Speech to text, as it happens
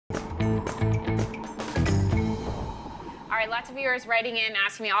All right, lots of viewers writing in,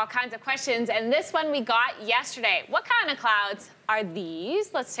 asking me all kinds of questions, and this one we got yesterday. What kind of clouds are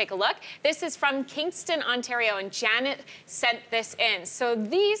these? Let's take a look. This is from Kingston, Ontario, and Janet sent this in. So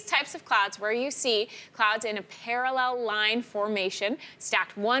these types of clouds, where you see clouds in a parallel line formation,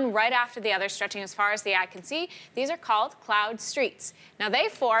 stacked one right after the other, stretching as far as the eye can see, these are called cloud streets. Now they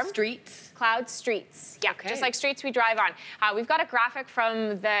form... Streets? Cloud streets. Yeah, okay. Just like streets we drive on. We've got a graphic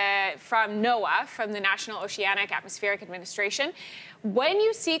from NOAA, from the National Oceanic Atmospheric Administration. When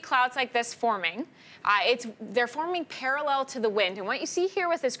you see clouds like this forming, they're forming parallel to the wind. And what you see here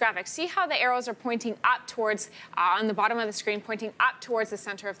with this graphic, see how the arrows are pointing up towards, on the bottom of the screen, pointing up towards the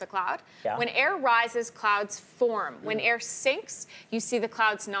center of the cloud? Yeah. When air rises, clouds form. When air sinks, you see the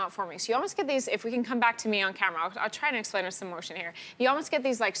clouds not forming. So you almost get these, if we can come back to me on camera, I'll try and explain with some motion here. You almost get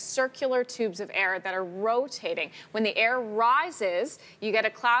these like circular tubes of air that are rotating. When the air rises, you get a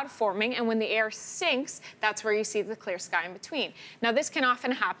cloud forming, and when the air sinks, that's where you see the clear sky in between. Now, this can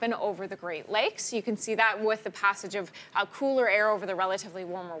often happen over the Great Lakes. You can see that with the passage of cooler air over the relatively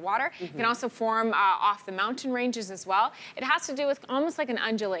warmer water. It can also form off the mountain ranges as well. It has to do with almost like an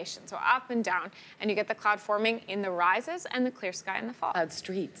undulation, so up and down, and you get the cloud forming in the rises and the clear sky in the fall. Cloud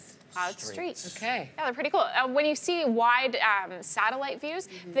streets. Cloud streets. Okay. Yeah, they're pretty cool. When you see wide satellite views,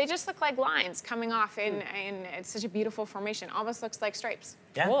 they just look like lines coming off in it's such a beautiful formation. Almost looks like stripes.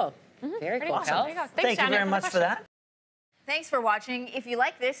 Yeah. Cool. Very Pretty cool. awesome. There you go. Thanks, Thank you Janet, very the much for question. that. Thanks for watching. If you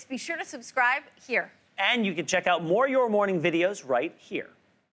like this, be sure to subscribe here. And you can check out more Your Morning videos right here.